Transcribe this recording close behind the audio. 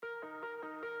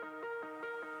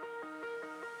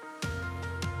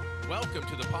Welcome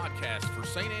to the podcast for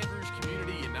St. Andrew's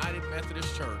Community United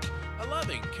Methodist Church, a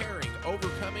loving, caring,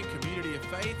 overcoming community of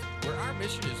faith where our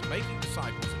mission is making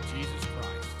disciples of Jesus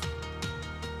Christ.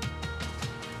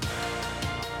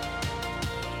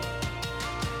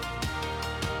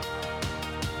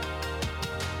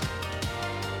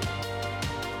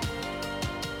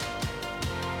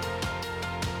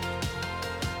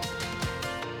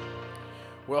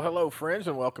 Well, hello, friends,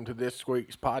 and welcome to this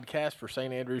week's podcast for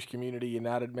St. Andrew's Community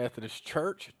United Methodist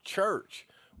Church,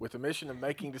 with a mission of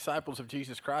making disciples of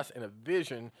Jesus Christ and a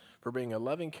vision for being a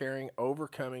loving, caring,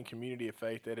 overcoming community of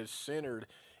faith that is centered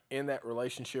in that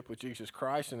relationship with Jesus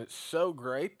Christ. And it's so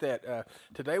great that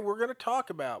today we're going to talk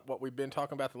about what we've been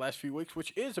talking about the last few weeks,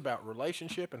 which is about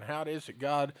relationship and how it is that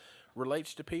God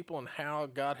relates to people and how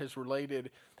God has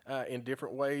related in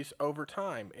different ways over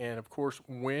time. And, of course,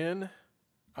 when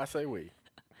I say we,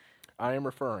 I am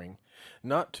referring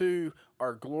not to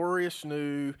our glorious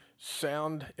new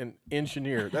sound and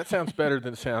engineer. That sounds better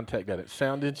than sound tech, doesn't it?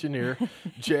 Sound engineer.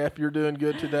 Jeff, you're doing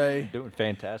good today. Doing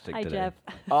fantastic Hi, today. Jeff.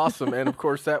 Awesome. And, of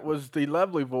course, that was the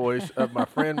lovely voice of my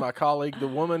friend, my colleague, the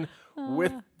woman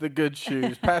with the good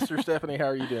shoes. Pastor Stephanie, how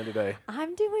are you doing today?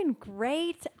 I'm doing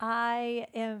great. I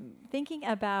am thinking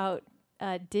about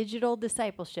digital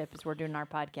discipleship as we're doing our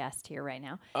podcast here right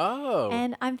now. Oh.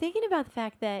 And I'm thinking about the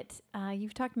fact that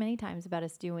you've talked many times about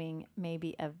us doing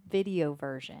maybe a video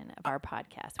version of our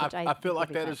podcast. Which I feel like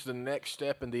that is the next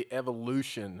step in the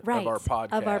evolution of our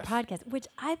podcast. Of our podcast, which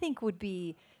I think would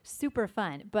be super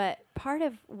fun. But part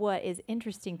of what is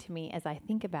interesting to me as I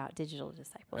think about digital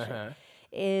discipleship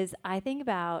is I think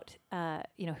about,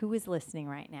 who is listening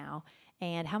right now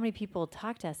and how many people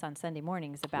talk to us on Sunday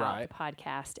mornings about the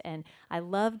podcast. And I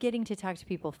love getting to talk to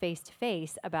people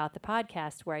face-to-face about the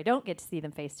podcast where I don't get to see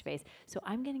them face-to-face. So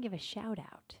I'm going to give a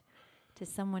shout-out to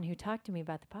someone who talked to me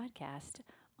about the podcast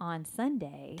on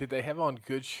Sunday. Did they have on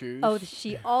good shoes? Oh,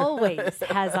 she always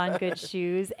has on good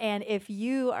shoes. And if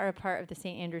you are a part of the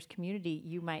St. Andrews community,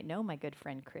 you might know my good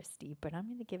friend Christy. But I'm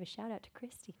going to give a shout out to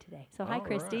Christy today. So hi,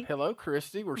 Christy. Right. Hello,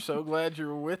 Christy. We're so glad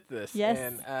you're with us. Yes.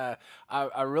 And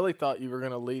I really thought you were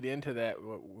going to lead into that.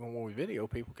 When we video,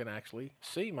 people can actually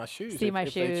see my shoes. See my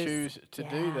if shoes. they choose to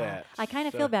do that. I kind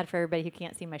of feel bad for everybody who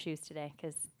can't see my shoes today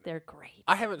because they're great.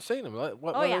 I haven't seen them.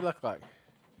 What do yeah. they look like?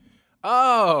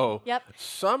 Oh, Yep.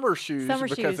 Summer shoes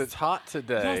because shoes. it's hot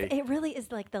today. Yes, it really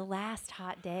is like the last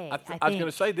hot day. I was going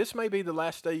to say, this may be the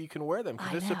last day you can wear them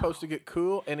because I it's know. supposed to get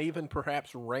cool and even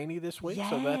perhaps rainy this week,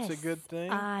 so that's a good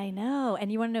thing. I know.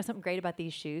 And you want to know something great about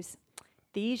these shoes?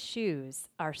 These shoes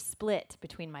are split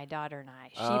between my daughter and I.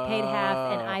 She paid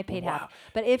half and I paid half.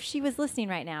 But if she was listening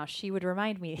right now, she would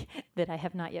remind me that I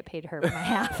have not yet paid her my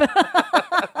half.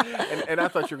 and I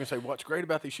thought you were going to say, what's great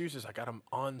about these shoes is I got them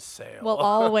on sale. Well,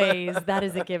 always. That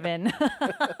is a given.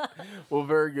 Well,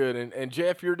 very good. And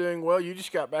Jeff, you're doing well. You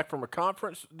just got back from a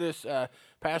conference this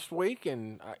past week,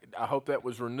 and I hope that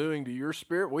was renewing to your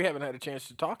spirit. We haven't had a chance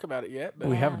to talk about it yet. But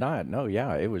We have not. No,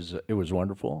 yeah, it was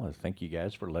wonderful. I thank you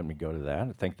guys for letting me go to that.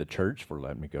 I thank the church for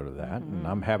letting me go to that. And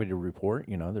I'm happy to report,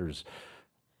 there's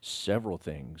several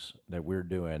things that we're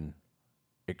doing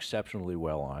exceptionally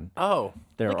well on. Oh,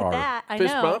 There Look are at that. I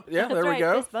fist know. bump. Yeah, That's there we right,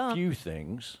 go. Fist bump. few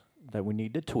things that we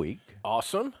need to tweak,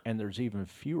 awesome. and there's even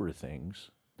fewer things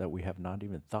that we have not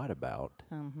even thought about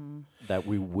that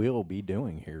we will be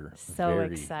doing here So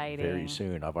very exciting.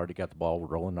 soon. I've already got the ball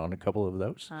rolling on a couple of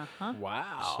those. Uh-huh.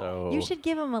 Wow. So You should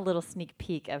give them a little sneak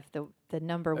peek of the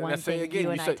number one Now, say thing again, you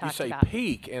and I you talked say about.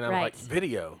 peak, and I'm like, Right.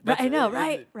 video. Right, I know,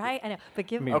 That's- right, I know. But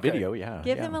give I mean, Okay. video, yeah.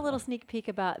 give yeah. them a little sneak peek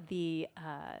about the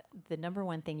number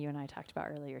one thing you and I talked about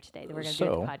earlier today that we're going to do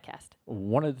So- at the podcast.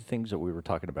 One of the things that we were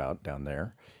talking about down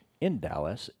there in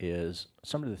Dallas is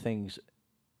some of the things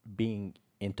being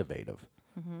innovative.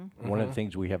 One of the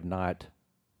things we have not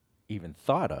even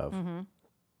thought of.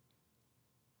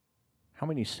 How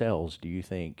many cells do you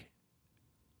think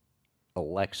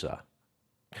Alexa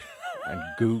and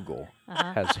Google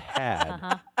has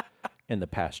had in the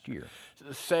past year?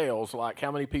 Sales, like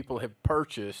how many people have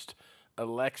purchased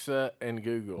Alexa and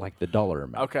Google? Like the dollar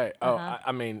amount. Okay. Oh,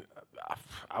 I mean,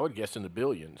 I would guess in the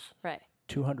billions. Right.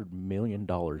 $200 million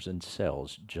in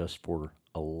sales just for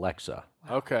Alexa.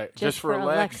 Okay. Just for for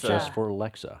Alexa. Alexa. Just for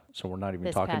Alexa. So we're not even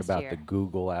This talking past about year. the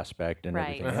Google aspect and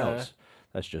Right. everything else.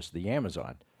 That's just the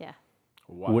Amazon. Yeah.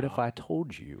 Wow. What if I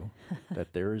told you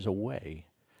that there is a way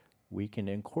we can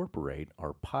incorporate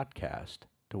our podcast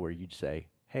to where you'd say,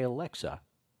 "Hey Alexa,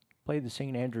 play the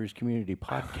St. Andrew's Community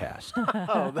Podcast."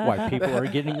 While people are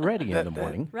getting ready in the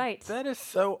morning. Right. That is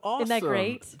so awesome. that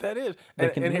great? That is. They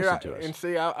And, can and here listen I, to us. and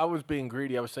see, I was being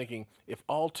greedy. I was thinking if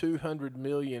all 200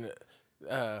 million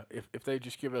if they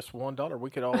just give us $1, we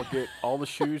could all get all the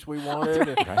shoes we wanted,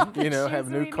 and have shoes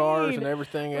new we cars need. and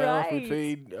everything else. We Right.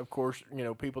 feed, of course,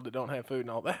 people that don't have food and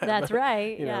all that. That's But,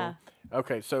 right. you know, Yeah.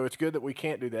 Okay, so it's good that we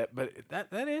can't do that, but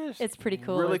that is It's pretty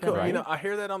cool, really isn't cool. it? I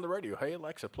hear that on the radio. Hey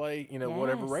Alexa, play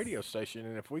whatever Yes. radio station,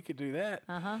 and if we could do that,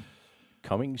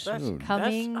 Coming that's- soon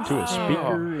Coming that's- to a soon.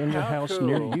 speaker in your how house cool.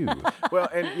 near you. Well,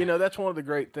 and that's one of the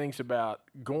great things about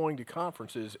going to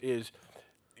conferences is,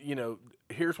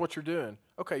 here's what you're doing.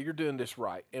 Okay, you're doing this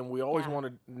right, and we always Yeah. want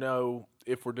to know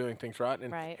if we're doing things right.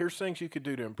 And Right. here's things you could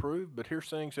do to improve, but here's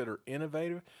things that are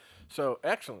innovative. So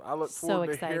excellent! I look So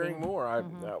forward to hearing exciting.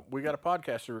 more. We got a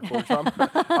podcast to record, so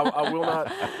I will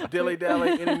not dilly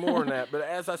dally anymore on that. But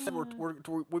as I said,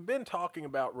 we've been talking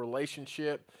about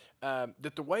relationship.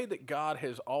 That the way that God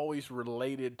has always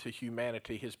related to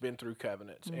humanity has been through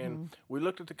covenants. And we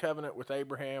looked at the covenant with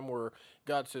Abraham where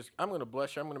God says, I'm going to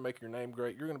bless you. I'm going to make your name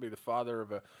great. You're going to be the father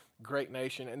of a great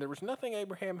nation. And there was nothing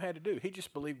Abraham had to do. He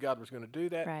just believed God was going to do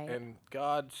that. Right. And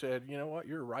God said, you know what?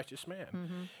 You're a righteous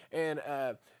man. And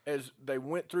as they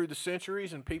went through the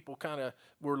centuries and people kind of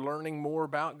were learning more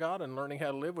about God and learning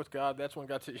how to live with God, that's when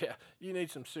God said, yeah, you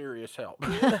need some serious help.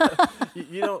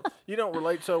 you don't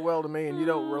relate so well to me, and you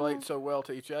don't relate so well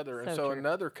to each other. And So so true.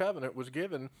 another covenant was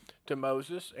given to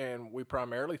Moses, and we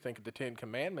primarily think of the 10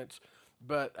 Commandments.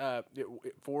 But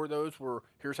 4 of those were,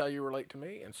 here's how you relate to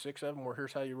me, and 6 of them were,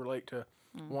 here's how you relate to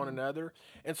one another.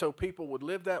 And so people would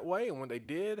live that way, and when they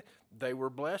did, they were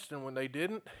blessed, and when they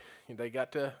didn't, they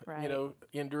got to, Right.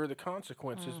 endure the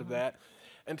consequences of that.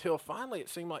 Until finally it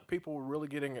seemed like people were really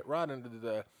getting it right under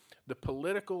the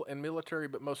political and military,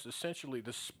 but most essentially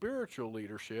the spiritual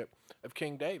leadership of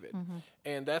King David.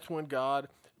 And that's when God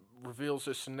reveals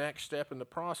this next step in the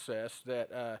process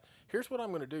that here's what I'm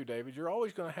going to do, David. You're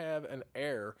always going to have an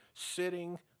heir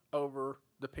sitting over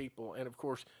the people. And of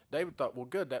course, David thought, well,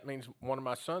 good, that means one of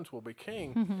my sons will be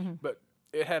king. But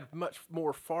it had much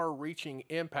more far-reaching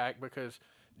impact because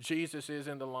Jesus is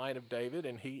in the line of David,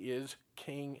 and he is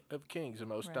King of Kings, the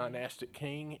most dynastic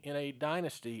king in a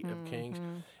dynasty of kings.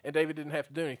 And David didn't have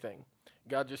to do anything.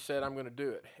 God just said, I'm going to do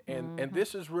it. And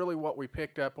this is really what we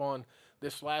picked up on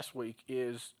this last week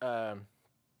is that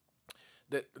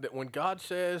when God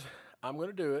says, I'm going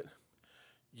to do it,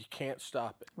 you can't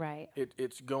stop it. Right.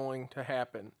 It's going to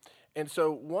happen. And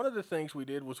so one of the things we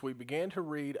did was we began to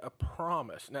read a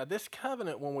promise. Now, this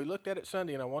covenant, when we looked at it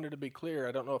Sunday, and I wanted to be clear,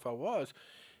 I don't know if I was,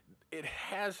 it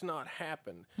has not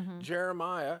happened.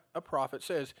 Jeremiah, a prophet,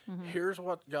 says, here's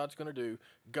what God's going to do.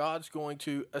 God's going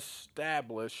to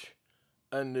establish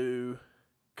a new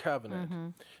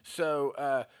covenant.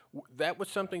 So that was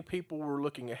something people were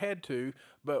looking ahead to,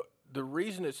 but the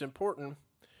reason it's important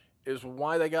is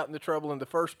why they got into trouble in the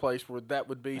first place, where that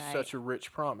would be Right. such a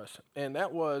rich promise. And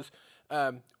that was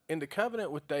in the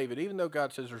covenant with David, even though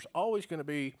God says there's always going to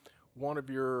be one of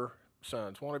your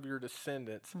sons, one of your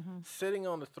descendants sitting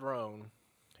on the throne,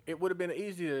 it would have been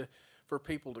easy for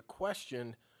people to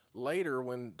question later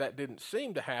when that didn't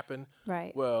seem to happen.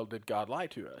 Right. Well, did God lie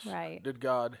to us? Right. Did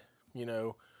God,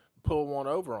 pull one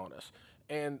over on us?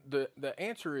 And the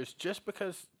answer is just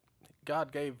because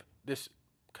God gave this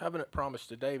covenant promise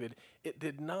to David, it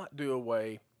did not do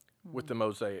away with the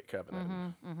Mosaic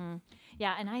covenant.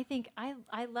 Yeah, and I think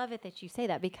I love it that you say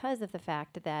that because of the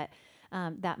fact that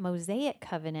that Mosaic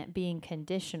covenant being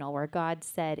conditional, where God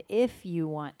said, if you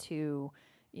want to,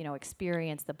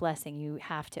 experience the blessing, you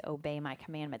have to obey my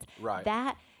commandments. Right.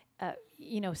 That,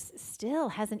 still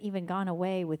hasn't even gone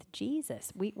away with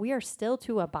Jesus. We are still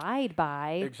to abide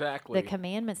by Exactly. the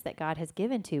commandments that God has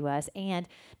given to us. And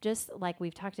just like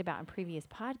we've talked about in previous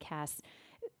podcasts,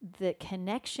 the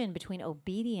connection between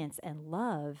obedience and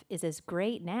love is as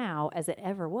great now as it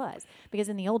ever was. Because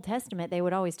in the Old Testament, they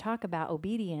would always talk about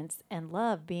obedience and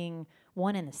love being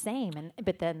one and the same.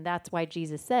 But then that's why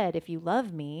Jesus said, if you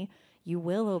love me, you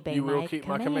will obey You my will keep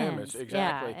my commandments.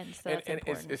 Exactly. Yeah, and so that's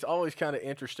important. It's always kind of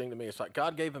interesting to me. It's like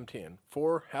God gave them 10,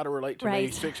 4 how to relate to me,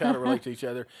 Right. 6 how to relate to each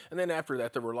other. And then after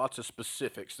that, there were lots of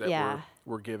specifics that Yeah.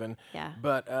 were given. Yeah.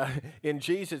 But in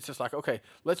Jesus, it's like, okay,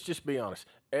 let's just be honest.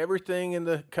 Everything in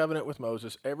the covenant with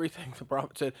Moses, everything the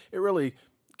prophet said, it really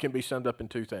can be summed up in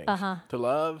 2 things. To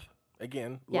love,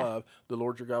 again, Yeah. love the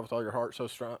Lord your God with all your heart, soul,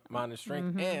 mind, and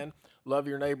strength, and love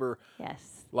your neighbor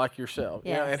Yes. like yourself.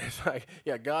 Yeah, and Yes. it's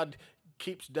like, God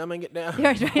keeps dumbing it down.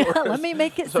 Yeah, for let us me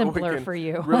make it so we simpler can for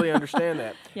you. really understand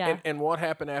that. Yeah. And what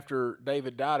happened after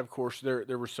David died, of course,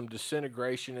 there was some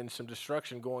disintegration and some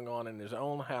destruction going on in his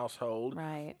own household.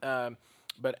 Right.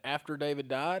 But after David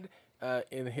died,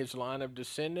 in his line of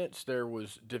descendants, there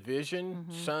was division.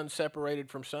 Sons separated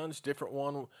from sons. Different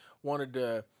one wanted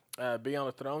to be on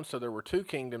the throne. So there were two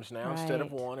kingdoms now instead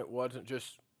of Right. one. It wasn't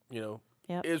just,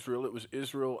 Yep. Israel. It was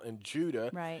Israel and Judah.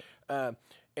 Right.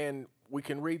 And we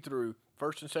can read through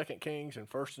First and Second Kings and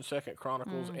First and Second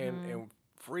Chronicles, and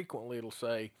frequently it'll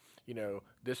say,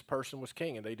 this person was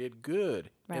king and they did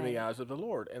good in the Right. eyes of the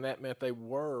Lord, and that meant they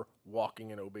were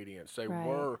walking in obedience. They Right.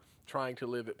 were trying to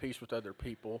live at peace with other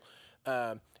people,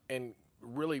 and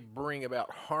really bring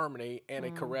about harmony and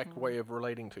a correct way of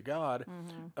relating to God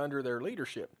under their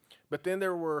leadership. But then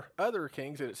there were other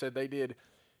kings that it said they did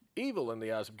evil in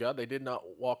the eyes of God. They did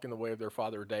not walk in the way of their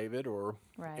father David, or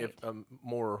if Right. a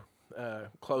more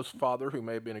close father who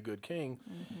may have been a good king.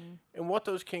 And what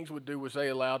those kings would do was they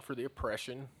allowed for the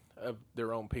oppression of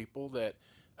their own people. That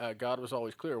God was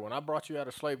always clear: when I brought you out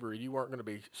of slavery, you weren't going to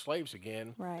be slaves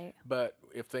again. Right. But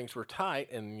if things were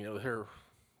tight and they're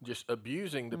just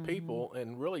abusing the people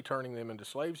and really turning them into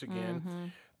slaves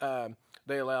again,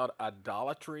 they allowed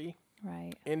idolatry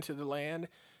Right. into the land,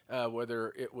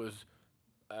 whether it was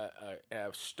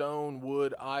a stone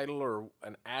wood idol or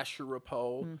an Asherah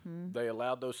pole. They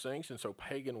allowed those things, and so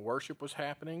pagan worship was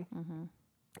happening.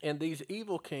 And these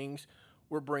evil kings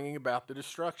were bringing about the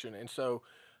destruction. And so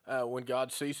when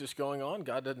God sees this going on,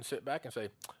 God doesn't sit back and say,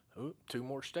 "Oh, 2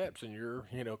 more steps and you're,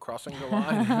 crossing the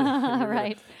line."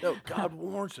 Right. No, God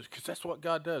warns us, because that's what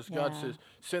God does. God Yeah. says,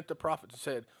 sent the prophets and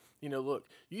said, look,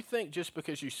 you think just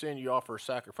because you sin, you offer a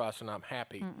sacrifice and I'm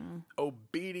happy.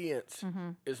 Obedience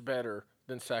is better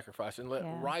than sacrifice. And let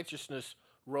Yeah. righteousness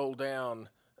roll down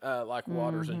like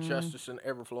waters, and justice an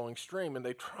ever-flowing stream. And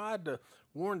they tried to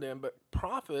warn them, but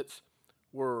prophets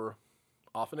were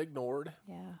often ignored,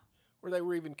 Yeah. or they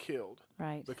were even killed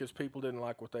Right. because people didn't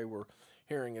like what they were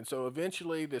hearing. And so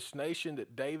eventually this nation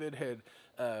that David had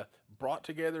brought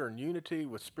together in unity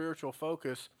with spiritual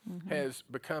focus has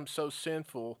become so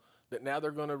sinful that now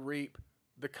they're going to reap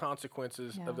the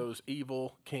consequences Yeah. of those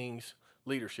evil kings'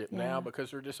 leadership. Yeah. Now,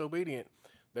 because they're disobedient,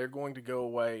 they're going to go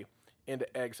away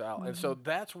into exile. And so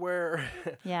that's where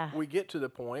Yeah. we get to the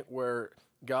point where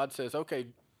God says, okay,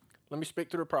 let me speak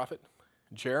through a prophet,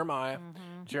 Jeremiah.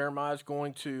 Jeremiah's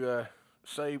going to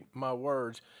say my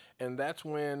words. And that's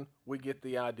when we get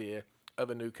the idea of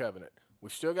a new covenant.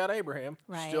 We've still got Abraham,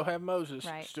 Right. still have Moses,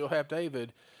 Right. still have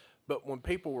David. But when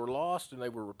people were lost and they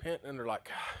were repentant, and they're like,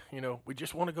 we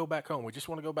just want to go back home. We just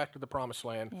want to go back to the promised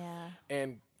land. Yeah.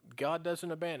 And God doesn't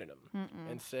abandon them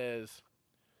and says,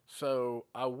 so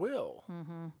I will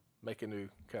make a new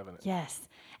covenant. Yes.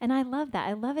 And I love that.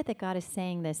 I love it that God is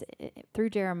saying this through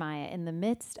Jeremiah in the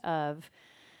midst of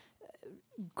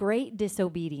great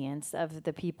disobedience of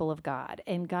the people of God.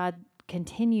 And God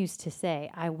continues to say,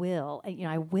 I will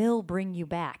bring you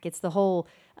back. It's the whole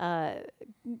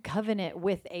covenant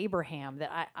with Abraham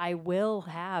that I will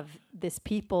have this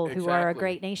people who are a Exactly.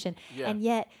 great nation. Yeah. And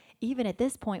yet, even at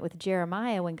this point with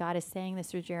Jeremiah, when God is saying this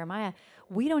through Jeremiah,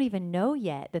 we don't even know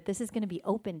yet that this is going to be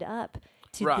opened up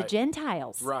to the Right.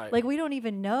 Gentiles. Right. Like we don't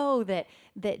even know that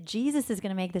Jesus is going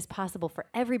to make this possible for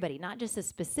everybody, not just a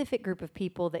specific group of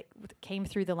people that came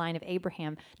through the line of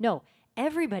Abraham. No,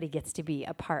 everybody gets to be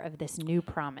a part of this new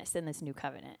promise and this new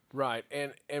covenant. Right.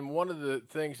 And one of the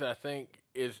things that I think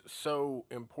is so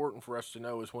important for us to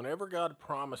know is whenever God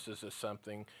promises us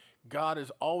something, God is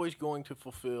always going to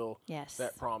fulfill Yes.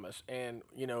 that promise. And,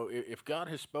 if God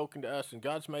has spoken to us and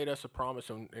God's made us a promise,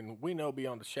 and we know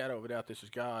beyond the shadow of a doubt this is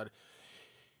God,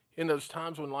 in those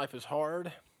times when life is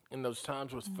hard, in those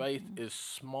times when faith is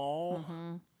small,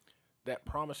 that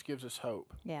promise gives us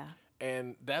hope. Yeah.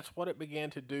 And that's what it began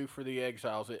to do for the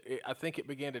exiles. I think it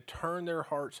began to turn their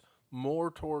hearts more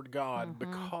toward God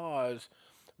because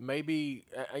maybe,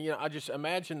 I just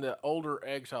imagine the older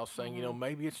exiles saying,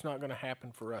 maybe it's not going to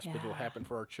happen for us, but it'll Yeah. happen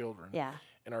for our children Yeah.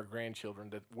 and our grandchildren,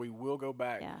 that we will go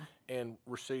back Yeah. and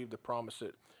receive the promise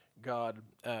that God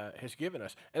has given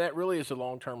us. And that really is the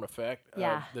long-term effect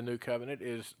Yeah. of the new covenant,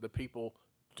 is the people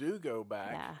do go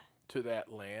back Yeah. to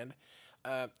that land.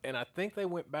 And I think they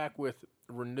went back with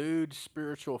renewed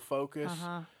spiritual focus,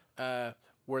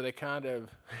 where they kind of,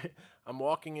 I'm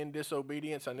walking in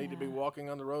disobedience. I need to be walking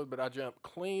on the road, but I jump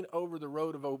clean over the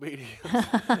road of obedience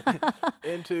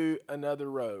into another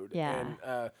road. Yeah.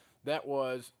 And that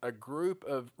was a group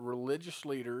of religious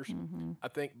leaders, I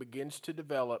think, begins to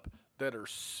develop that are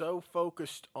so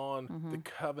focused on the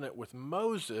covenant with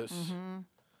Moses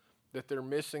that they're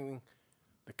missing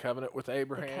the covenant with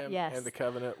Abraham yes. and the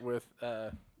covenant with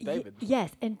David.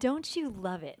 Yes, and don't you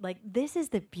love it? Like this is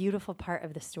the beautiful part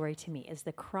of the story to me, is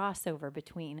the crossover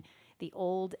between the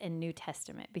Old and New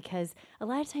Testament, because a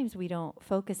lot of times we don't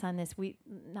focus on this.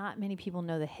 Not many people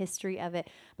know the history of it,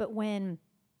 but when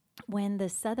when the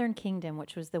southern kingdom,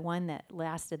 which was the one that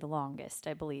lasted the longest,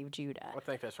 I believe, Judah. I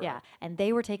think that's right. Yeah, and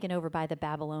they were taken over by the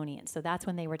Babylonians. So that's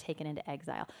when they were taken into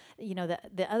exile. You know,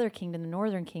 the other kingdom, the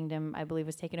northern kingdom, I believe,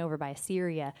 was taken over by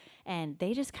Assyria, and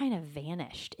they just kind of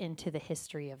vanished into the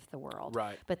history of the world.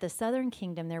 Right. But the southern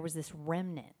kingdom, there was this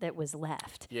remnant that was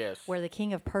left. Yes. Where the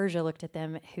king of Persia looked at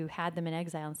them, who had them in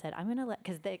exile, and said, I'm going to let,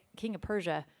 because the king of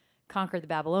Persia conquered the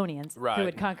Babylonians, Right. who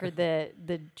had conquered the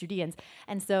Judeans.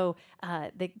 And so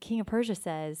the king of Persia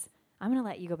says, I'm going to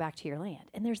let you go back to your land.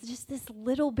 And there's just this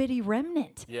little bitty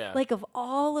remnant. Yeah. Like of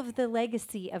all of the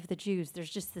legacy of the Jews, there's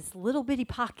just this little bitty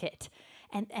pocket.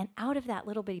 And out of that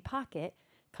little bitty pocket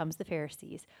comes the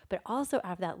Pharisees. But also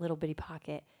out of that little bitty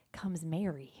pocket comes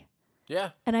Mary.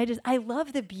 Yeah. And I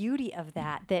love the beauty of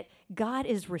that God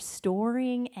is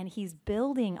restoring and he's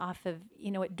building off of,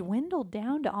 you know, it dwindled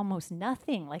down to almost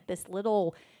nothing, like this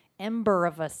little ember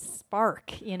of a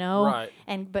spark, you know?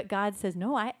 Right. But God says,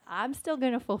 no, I'm still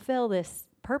going to fulfill this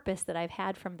purpose that I've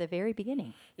had from the very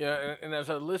beginning. Yeah, and as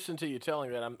I listen to you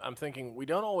telling that, I'm thinking we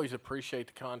don't always appreciate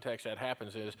the context that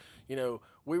happens. Is, you know,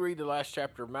 we read the last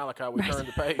chapter of Malachi, we turn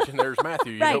the page, and there's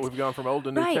Matthew. You know, Right. we've gone from Old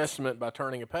to New Right. Testament by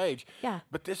turning a page. Yeah.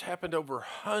 But this happened over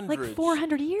hundreds, Like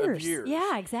 400 years. of years.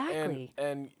 Yeah, exactly.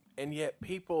 And yet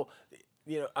people,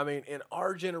 you know, I mean, in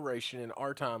our generation, in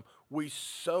our time, we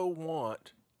so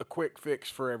want a quick fix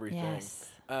for everything. Yes.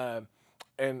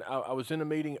 And I was in a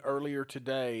meeting earlier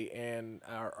today, and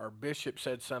our bishop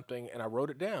said something, and I wrote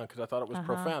it down because I thought it was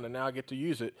profound, and now I get to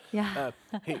use it. Yeah.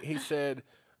 He said,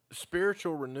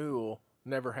 spiritual renewal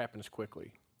never happens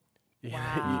quickly.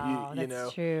 Wow, You that's know?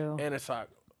 true. And it's like,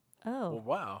 Oh, well,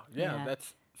 wow, yeah, Yeah.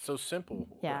 that's so simple.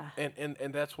 Yeah.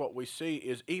 And that's what we see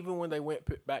is even when they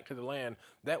went back to the land,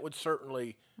 that would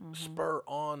certainly spur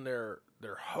on their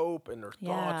hope and their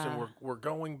thoughts, and Yeah. we're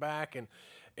going back, and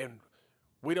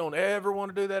we don't ever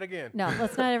want to do that again. no,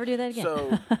 let's not ever do that again.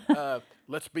 So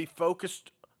let's be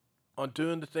focused on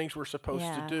doing the things we're supposed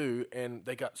Yeah. to do. And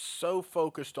they got so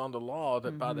focused on the law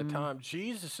that by the time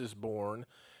Jesus is born,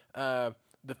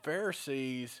 the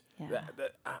Pharisees, Yeah.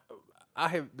 I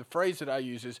have the phrase that I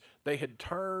use is they had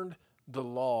turned the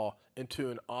law into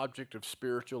an object of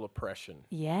spiritual oppression.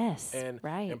 Yes,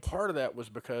 right. And part of that was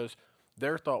because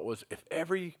their thought was if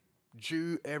every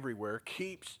Jew everywhere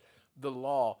keeps the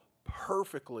law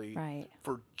perfectly Right.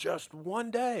 for just one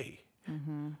day,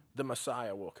 the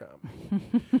Messiah will come.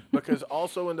 Because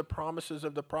also in the promises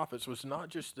of the prophets was not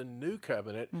just the new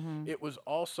covenant, it was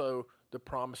also the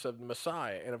promise of the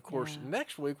Messiah. And of course,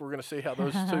 next week we're going to see how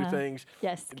those two things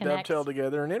Yes, dovetail connect.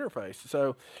 together and interface.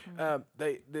 So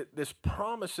this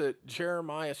promise that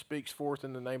Jeremiah speaks forth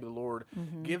in the name of the Lord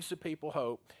gives the people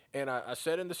hope. And I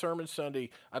said in the sermon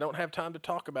Sunday, I don't have time to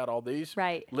talk about all these.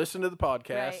 Right. Listen to the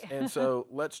podcast. Right. And so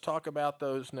let's talk about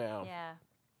those now. Yeah.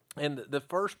 And the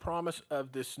first promise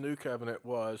of this new covenant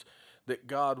was that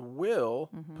God will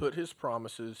put his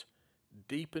promises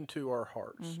deep into our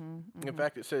hearts. In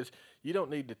fact, it says you don't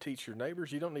need to teach your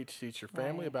neighbors, you don't need to teach your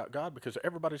family Right. about God because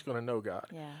everybody's going to know God.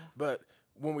 Yeah. But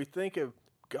when we think of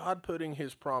God putting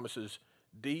his promises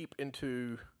deep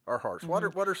into our hearts, what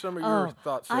are some of your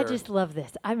thoughts there? I just love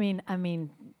this. I mean,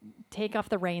 take off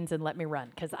the reins and let me run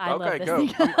because I love Okay, this. go.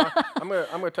 thing. I'm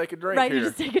gonna take a drink Right, here. you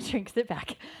just take a drink, sit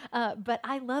back. But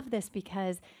I love this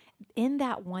because in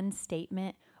that one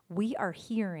statement, we are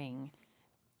hearing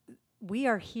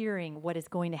what is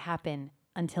going to happen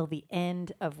until the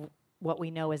end of what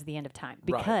we know as the end of time.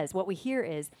 Because what we hear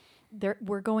is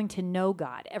we're going to know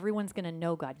God. Everyone's going to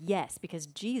know God. Yes, because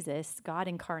Jesus, God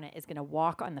incarnate, is going to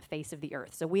walk on the face of the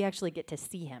earth. So we actually get to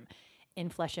see him in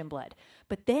flesh and blood.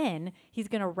 But then he's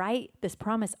going to write this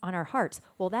promise on our hearts.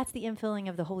 Well, that's the infilling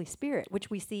of the Holy Spirit, which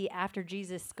we see after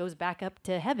Jesus goes back up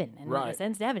to heaven and Right.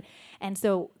 ascends to heaven. And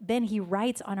so then he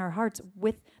writes on our hearts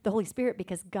with the Holy Spirit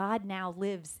because God now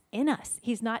lives in us.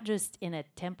 He's not just in a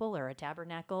temple or a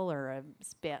tabernacle or a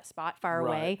spot far Right.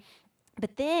 away.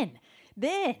 But then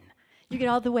you get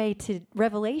all the way to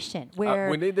Revelation where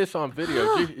we need this on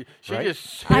video. She Right.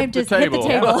 just hit I'm the just hit table. the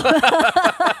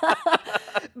table.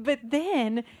 But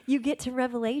then you get to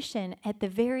Revelation at the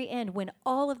very end when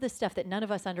all of the stuff that none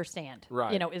of us understand,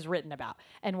 Right. is written about.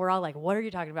 And we're all like, what are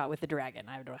you talking about with the dragon?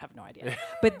 I don't have no idea.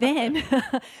 But then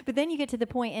you get to the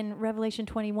point in Revelation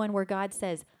 21 where God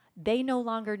says, they no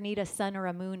longer need a sun or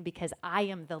a moon because I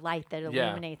am the light that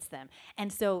illuminates them.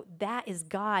 And so that is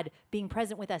God being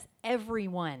present with us.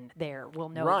 Everyone there will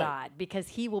know Right. God because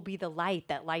he will be the light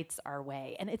that lights our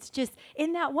way. And it's just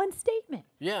in that one statement.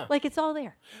 Yeah. Like it's all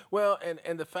there. Well,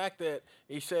 and the fact that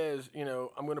he says,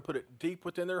 I'm going to put it deep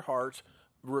within their hearts,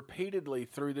 repeatedly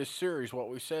through this series, what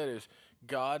we said is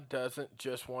God doesn't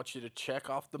just want you to check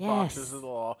off the boxes of the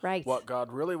law. Right. What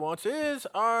God really wants is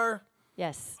our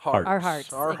Yes. hearts. Our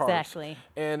hearts. Our hearts. Exactly.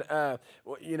 And,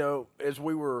 as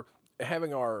we were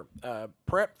having our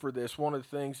prep for this, one of the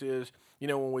things is,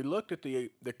 when we looked at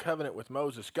the covenant with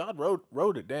Moses, God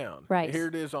wrote it down. Right. Here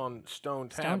it is on stone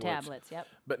tablets. Stone tablets, yep.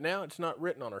 But now it's not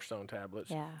written on our stone tablets.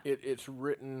 Yeah. It's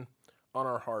written on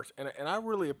our hearts. And I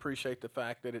really appreciate the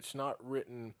fact that it's not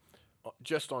written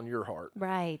just on your heart.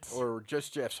 Right. Or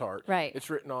just Jeff's heart. Right. It's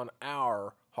written on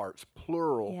our hearts,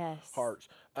 plural Yes. hearts.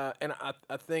 And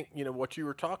I think, what you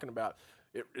were talking about,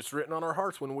 it's written on our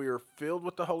hearts when we are filled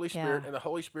with the Holy Spirit, Yeah. and the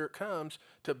Holy Spirit comes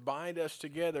to bind us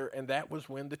together, and that was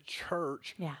when the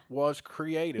church Yeah. was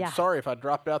created. Yeah. Sorry if I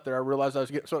dropped out there. I realized I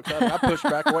was getting so excited. I pushed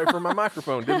back away from my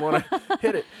microphone. Didn't want to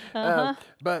hit it.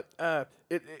 But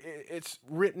it's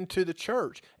written to the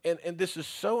church. And this is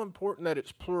so important that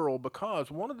it's plural,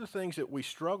 because one of the things that we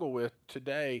struggle with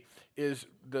today is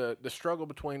the struggle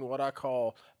between what I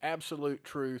call absolute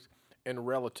truth and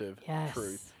relative Yes.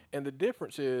 truth. And the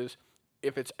difference is,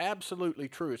 if it's absolutely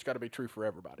true, it's got to be true for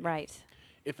everybody. Right.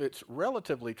 If it's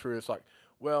relatively true, it's like,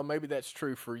 well, maybe that's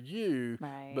true for you,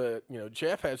 Right. but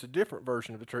Jeff has a different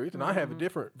version of the truth, and I have a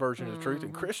different version of the truth,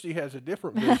 and Christy has a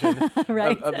different vision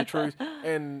Right. of the truth,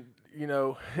 and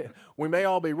we may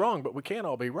all be wrong, but we can't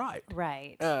all be right.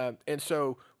 Right. And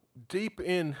so, deep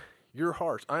in your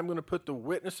hearts, I'm going to put the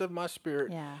witness of my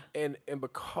spirit, Yeah. and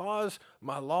because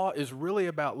my law is really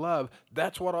about love,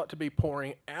 that's what ought to be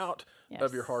pouring out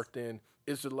of your Yes. heart. Then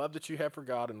is the love that you have for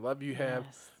God and love you have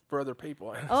Yes. for other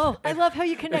people. Oh, I love how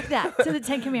you connect that to the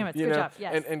Ten Commandments. Good job.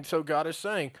 Yes. And so God is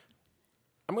saying,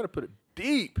 I'm going to put it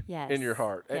deep in your Yes.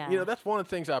 heart. And, Yeah. that's one of the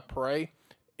things I pray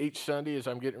each Sunday as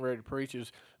I'm getting ready to preach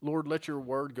is, Lord, let your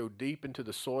word go deep into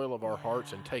the soil of our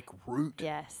hearts and take root,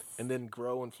 Yes. and then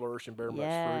grow and flourish and bear much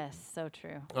Yes. So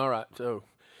true. fruit. All right. So,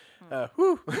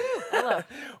 whew.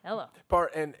 Hello.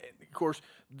 And of course,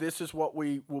 this is what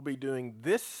we will be doing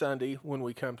this Sunday when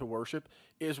we come to worship,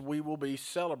 is we will be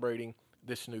celebrating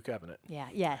this new covenant. Yeah.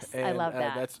 Yes. I And, love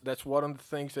that. That's one of the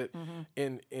things that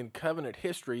in covenant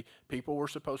history, people were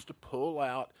supposed to pull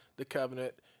out the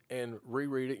covenant and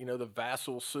reread it, the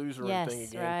vassal suzerain thing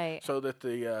Yes, again, right. so that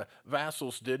the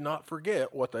vassals did not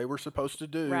forget what they were supposed to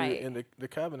do Right. in the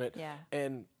covenant. Yeah.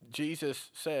 And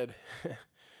Jesus said,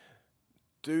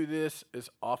 do this as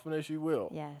often as you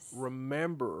will. Yes.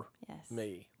 Remember Yes.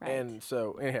 me. Right. And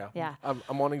so, anyhow, Yeah.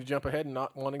 I'm wanting to jump ahead and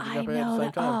not wanting to I jump ahead at know the same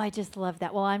that. time. Oh, I just love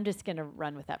that. Well, I'm just going to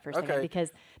run with that for a second, Okay.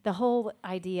 because the whole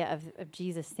idea of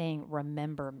Jesus saying,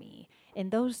 remember me, in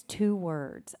those two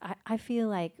words, I feel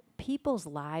like people's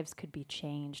lives could be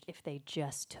changed if they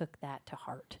just took that to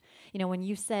heart. When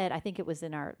you said, I think it was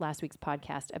in our last week's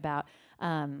podcast about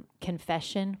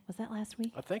confession. Was that last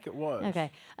week? I think it was.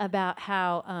 Okay, about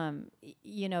how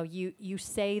you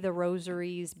say the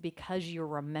rosaries because you're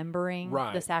remembering the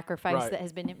Right, sacrifice right. that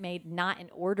has been made, not in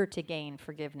order to gain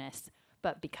forgiveness,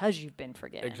 but because you've been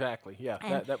forgiven. Exactly. Yeah,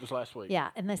 And- that was last week.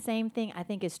 Yeah, and the same thing I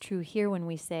think is true here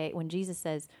when Jesus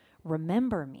says,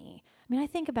 "Remember me." I mean, I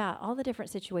think about all the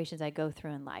different situations I go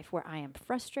through in life where I am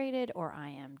frustrated, or I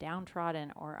am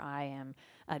downtrodden, or I am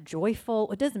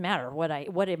joyful. It doesn't matter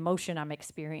what emotion I'm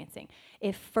experiencing.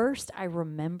 If first I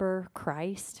remember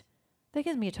Christ, that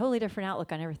gives me a totally different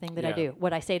outlook on everything that I Yeah. do.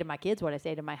 What I say to my kids, what I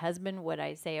say to my husband, what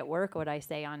I say at work, what I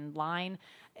say online.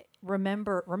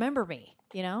 Remember me.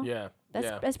 Yeah.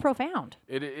 That's profound.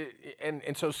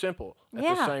 And so simple at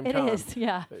Yeah, the same it time. is.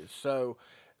 Yeah. So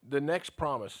the next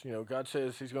promise, God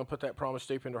says he's going to put that promise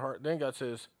deep into your heart. Then God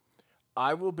says,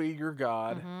 I will be your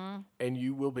God and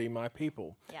you will be my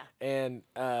people. Yeah. And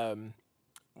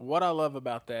what I love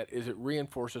about that is it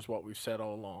reinforces what we've said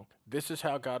all along. This is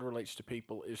how God relates to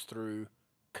people, is through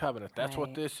covenant. That's what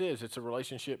Right. this is. It's a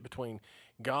relationship between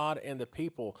God and the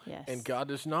people. Yes. And God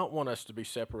does not want us to be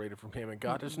separated from him. And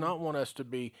God does not want us to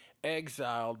be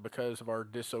exiled because of our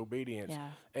disobedience. Yeah.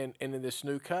 And in this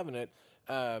new covenant,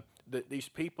 these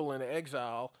people in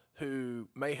exile who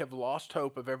may have lost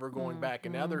hope of ever going back,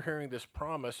 and now they're hearing this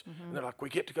promise, and they're like, we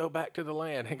get to go back to the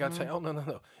land. And God say, oh,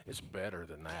 no, it's better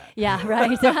than that. Yeah, right.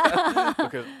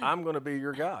 Because I'm going to be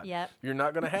your God. Yep. You're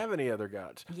not going to have any other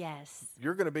gods. Yes.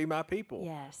 You're going to be my people.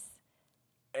 Yes.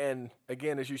 And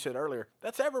again, as you said earlier,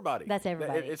 that's everybody. That's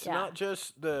everybody, It's yeah. not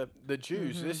just the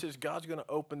Jews. This is God's going to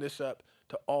open this up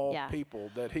to all Yeah. people,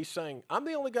 that he's saying, I'm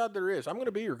the only God there is. I'm going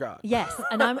to be your God. Yes,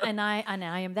 and I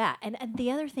am that. And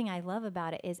the other thing I love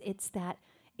about it is it's that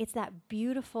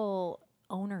beautiful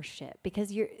ownership, because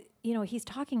he's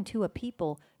talking to a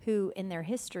people who in their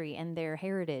history and their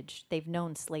heritage, they've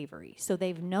known slavery. So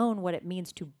they've known what it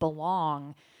means to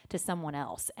belong to someone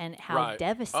else and how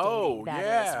devastating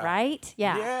that is, right?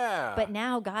 Yeah. Yeah. But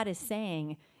now God is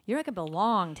saying, you're not going to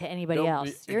belong to anybody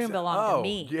else. You're going to belong to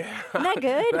me. Yeah. Isn't that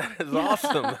good? That is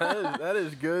awesome. That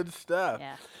is good stuff.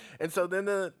 Yeah. And so then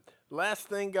the last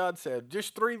thing God said,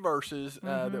 just 3 verses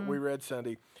that we read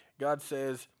Sunday, God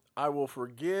says, I will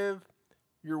forgive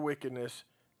your wickedness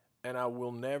and I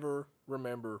will never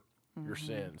remember your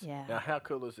sins. Yeah. Now, how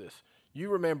cool is this? You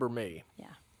remember me. Yeah.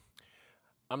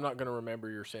 I'm not going to remember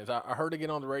your sins. I heard again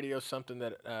on the radio something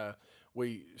that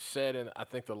we said in, I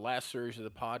think, the last series of the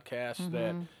podcast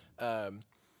that,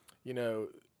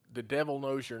 the devil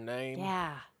knows your name,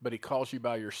 but he calls you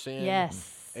by your sin.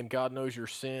 Yes. And God knows your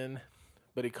sin,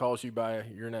 but he calls you by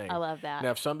your name. I love that.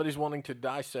 Now, if somebody's wanting to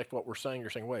dissect what we're saying, you're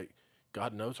saying, wait,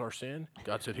 God knows our sin?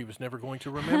 God said he was never going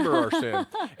to remember our sin.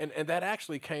 And that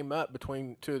actually came up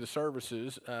between 2 of the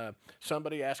services.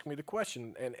 Somebody asked me the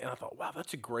question, and I thought, wow,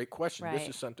 that's a great question. Right. This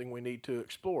is something we need to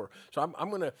explore. So I'm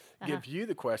going to give you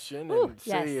the question Ooh, and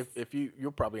see yes. if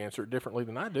you'll probably answer it differently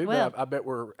than I do, Well, but I bet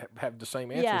we're have the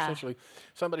same answer, essentially.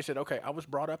 Somebody said, okay, I was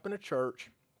brought up in a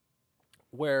church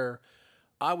where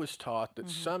I was taught that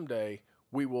someday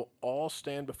we will all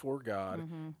stand before God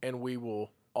and we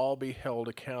will all be held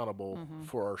accountable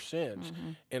for our sins.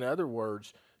 In other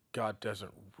words, God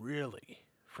doesn't really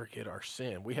forget our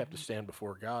sin. We have to stand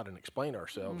before God and explain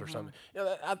ourselves or something.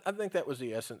 I think that was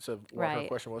the essence of what her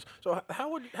question was. So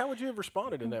how would you have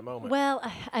responded in that moment? Well,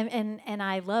 and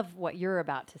I love what you're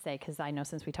about to say, because I know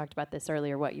since we talked about this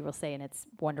earlier what you will say, and it's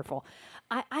wonderful.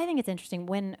 I think it's interesting.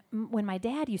 When my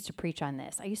dad used to preach on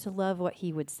this, I used to love what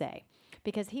he would say,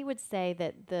 because he would say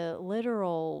that the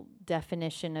literal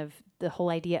definition of the whole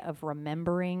idea of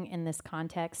remembering in this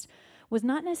context was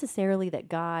not necessarily that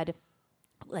God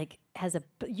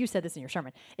you said this in your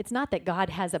sermon. It's not that God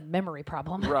has a memory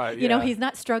problem. Right. You know, he's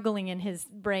not struggling in his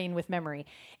brain with memory.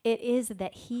 It is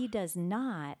that he does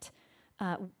not,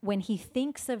 when he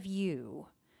thinks of you,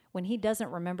 when he doesn't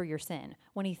remember your sin,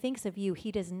 when he thinks of you, he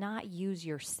does not use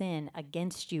your sin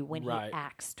against you when he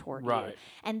acts toward you.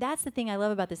 And that's the thing I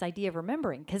love about this idea of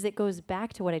remembering, because it goes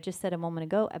back to what I just said a moment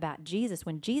ago about Jesus.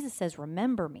 When Jesus says,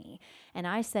 remember me, and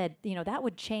I said, that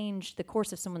would change the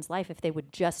course of someone's life if they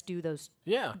would just do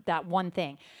that one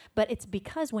thing. But it's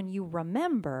because when you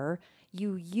remember,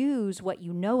 you use what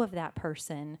you know of that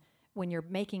person when you're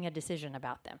making a decision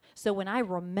about them. So when I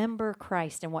remember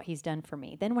Christ and what he's done for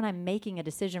me, then when I'm making a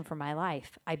decision for my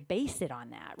life, I base it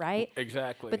on that, right?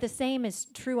 Exactly. But the same is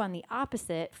true on the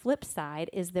opposite flip side,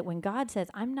 is that when God says,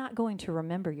 I'm not going to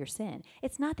remember your sin,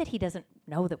 it's not that he doesn't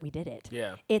know that we did it.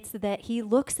 Yeah. It's that he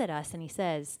looks at us and he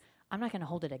says, I'm not going to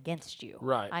hold it against you.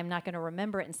 Right. I'm not going to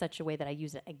remember it in such a way that I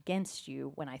use it against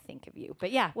you when I think of you.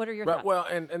 But yeah, what are your thoughts? Well,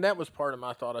 and that was part of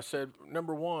my thought. I said,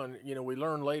 number one, we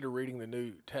learn later reading the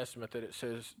New Testament that it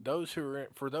says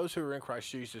for those who are in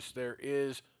Christ Jesus, there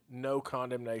is no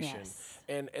condemnation. Yes.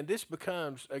 And this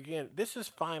becomes, again, this is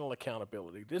final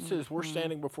accountability. This is, we're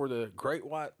standing before the great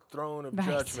white throne of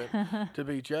judgment to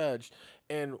be judged.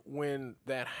 And when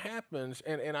that happens,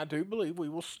 and I do believe we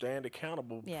will stand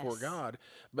accountable before God,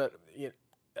 but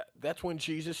that's when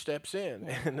Jesus steps in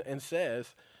and says,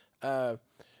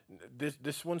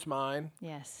 this one's mine.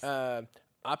 Yes.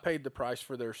 I paid the price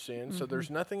for their sins, so there's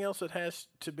nothing else that has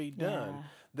to be done. Yeah.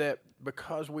 That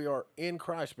because we are in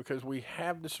Christ, because we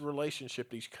have this relationship,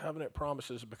 these covenant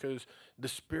promises, because the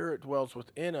Spirit dwells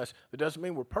within us, it doesn't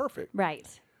mean we're perfect. Right.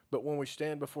 But when we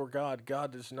stand before God,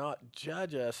 God does not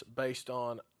judge us based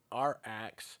on our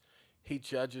acts. He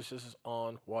judges us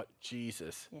on what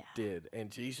Jesus did. And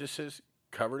Jesus has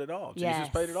covered it all. Jesus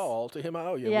paid it all. To him I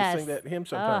owe you. Yes. We sing that hymn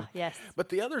sometimes. Yes. But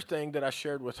the other thing that I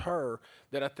shared with her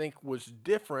that I think was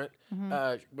different,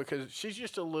 because she's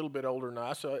just a little bit older than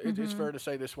I, so it's fair to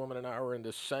say this woman and I were in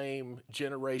the same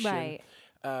generation. Right.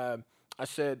 I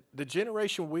said, the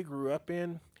generation we grew up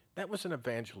in, that was an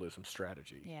evangelism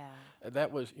strategy. Yeah.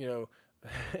 That was,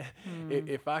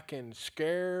 if I can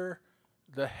scare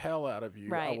the hell out of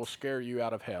you, I will scare you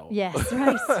out of hell. Yes,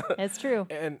 right. That's true.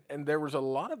 And there was a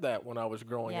lot of that when I was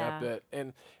growing up. That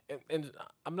and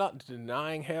I'm not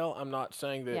denying hell. I'm not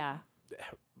saying that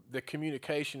the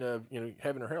communication of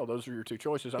heaven or hell, those are your two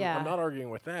choices. I'm not arguing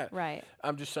with that. Right.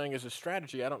 I'm just saying as a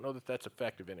strategy, I don't know that that's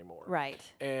effective anymore. Right.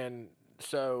 And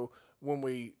so when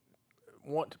we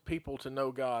want people to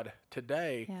know God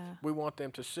today, we want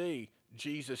them to see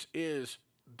Jesus is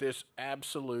this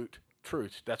absolute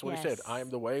truth. That's what he said. I am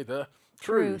the way, the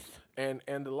truth, and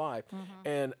the life.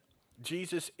 And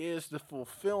Jesus is the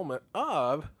fulfillment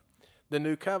of the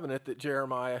new covenant that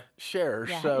Jeremiah shares.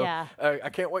 Yeah, So yeah. I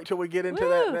can't wait till we get into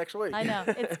that Woo! next week. I know.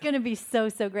 It's going to be so,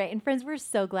 so great. And friends, we're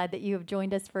so glad that you have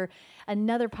joined us for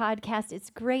another podcast. It's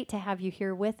great to have you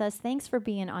here with us. Thanks for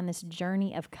being on this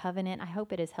journey of covenant. I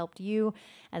hope it has helped you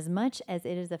as much as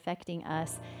it is affecting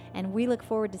us. And we look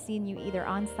forward to seeing you either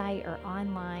on site or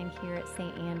online here at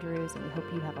St. Andrews. And we hope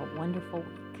you have a wonderful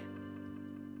week.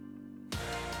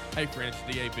 Hey friends,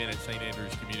 D.A. Bennett, St.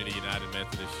 Andrews Community United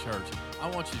Methodist Church. I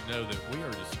want you to know that we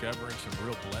are discovering some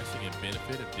real blessing and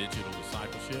benefit of digital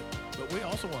discipleship, but we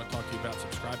also want to talk to you about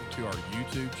subscribing to our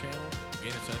YouTube channel.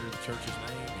 Again, it's under the church's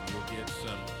name, and you'll get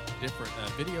some different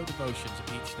video devotions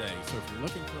each day. So if you're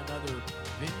looking for another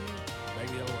venue,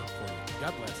 maybe it'll work for you.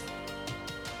 God bless.